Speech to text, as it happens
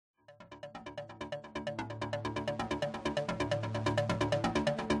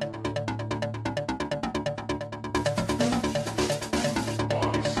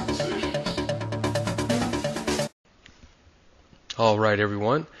All right,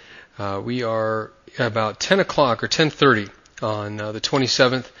 everyone. We are about 10 o'clock or 10:30 on the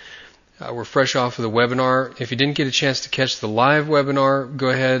 27th. We're fresh off of the webinar. If you didn't get a chance to catch the live webinar, go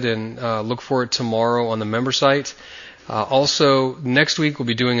ahead and look for it tomorrow on the member site. Also, next week we'll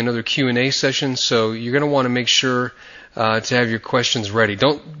be doing another Q&A session, so you're going to want to make sure to have your questions ready.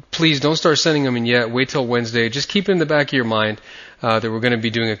 Please don't start sending them in yet. Wait till Wednesday. Just keep it in the back of your mind that we're going to be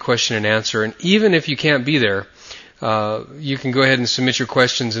doing a question and answer. And even if you can't be there, you can go ahead and submit your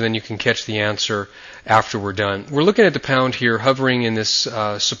questions, and then you can catch the answer after we're done. We're looking at the pound here, hovering in this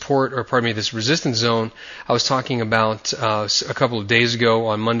this resistance zone I was talking about a couple of days ago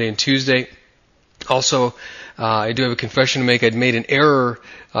on Monday and Tuesday. Also, I do have a confession to make. I'd made an error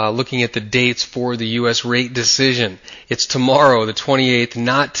looking at the dates for the U.S. rate decision. It's tomorrow, the 28th,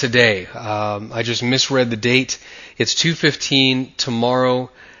 not today. I just misread the date. It's 2:15 tomorrow,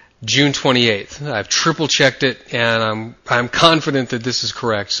 June 28th. I've triple checked it, and I'm confident that this is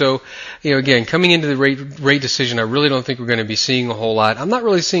correct. So, again, coming into the rate decision, I really don't think we're going to be seeing a whole lot. I'm not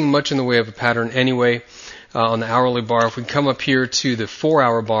really seeing much in the way of a pattern anyway on the hourly bar. If we come up here to the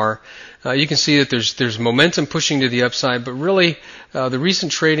 4-hour bar, you can see that there's momentum pushing to the upside, but really the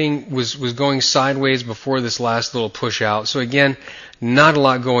recent trading was going sideways before this last little push out. So again, not a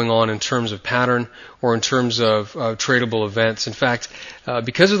lot going on in terms of pattern or in terms of tradable events. In fact,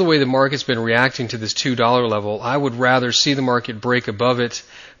 because of the way the market's been reacting to this $2 level, I would rather see the market break above it,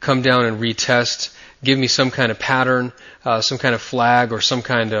 come down and retest, give me some kind of pattern, some kind of flag or some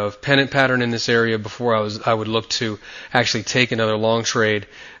kind of pennant pattern in this area before I would look to actually take another long trade,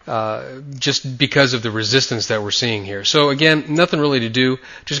 just because of the resistance that we're seeing here. So again, nothing really to do.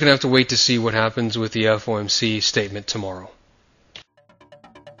 Just going to have to wait to see what happens with the FOMC statement tomorrow.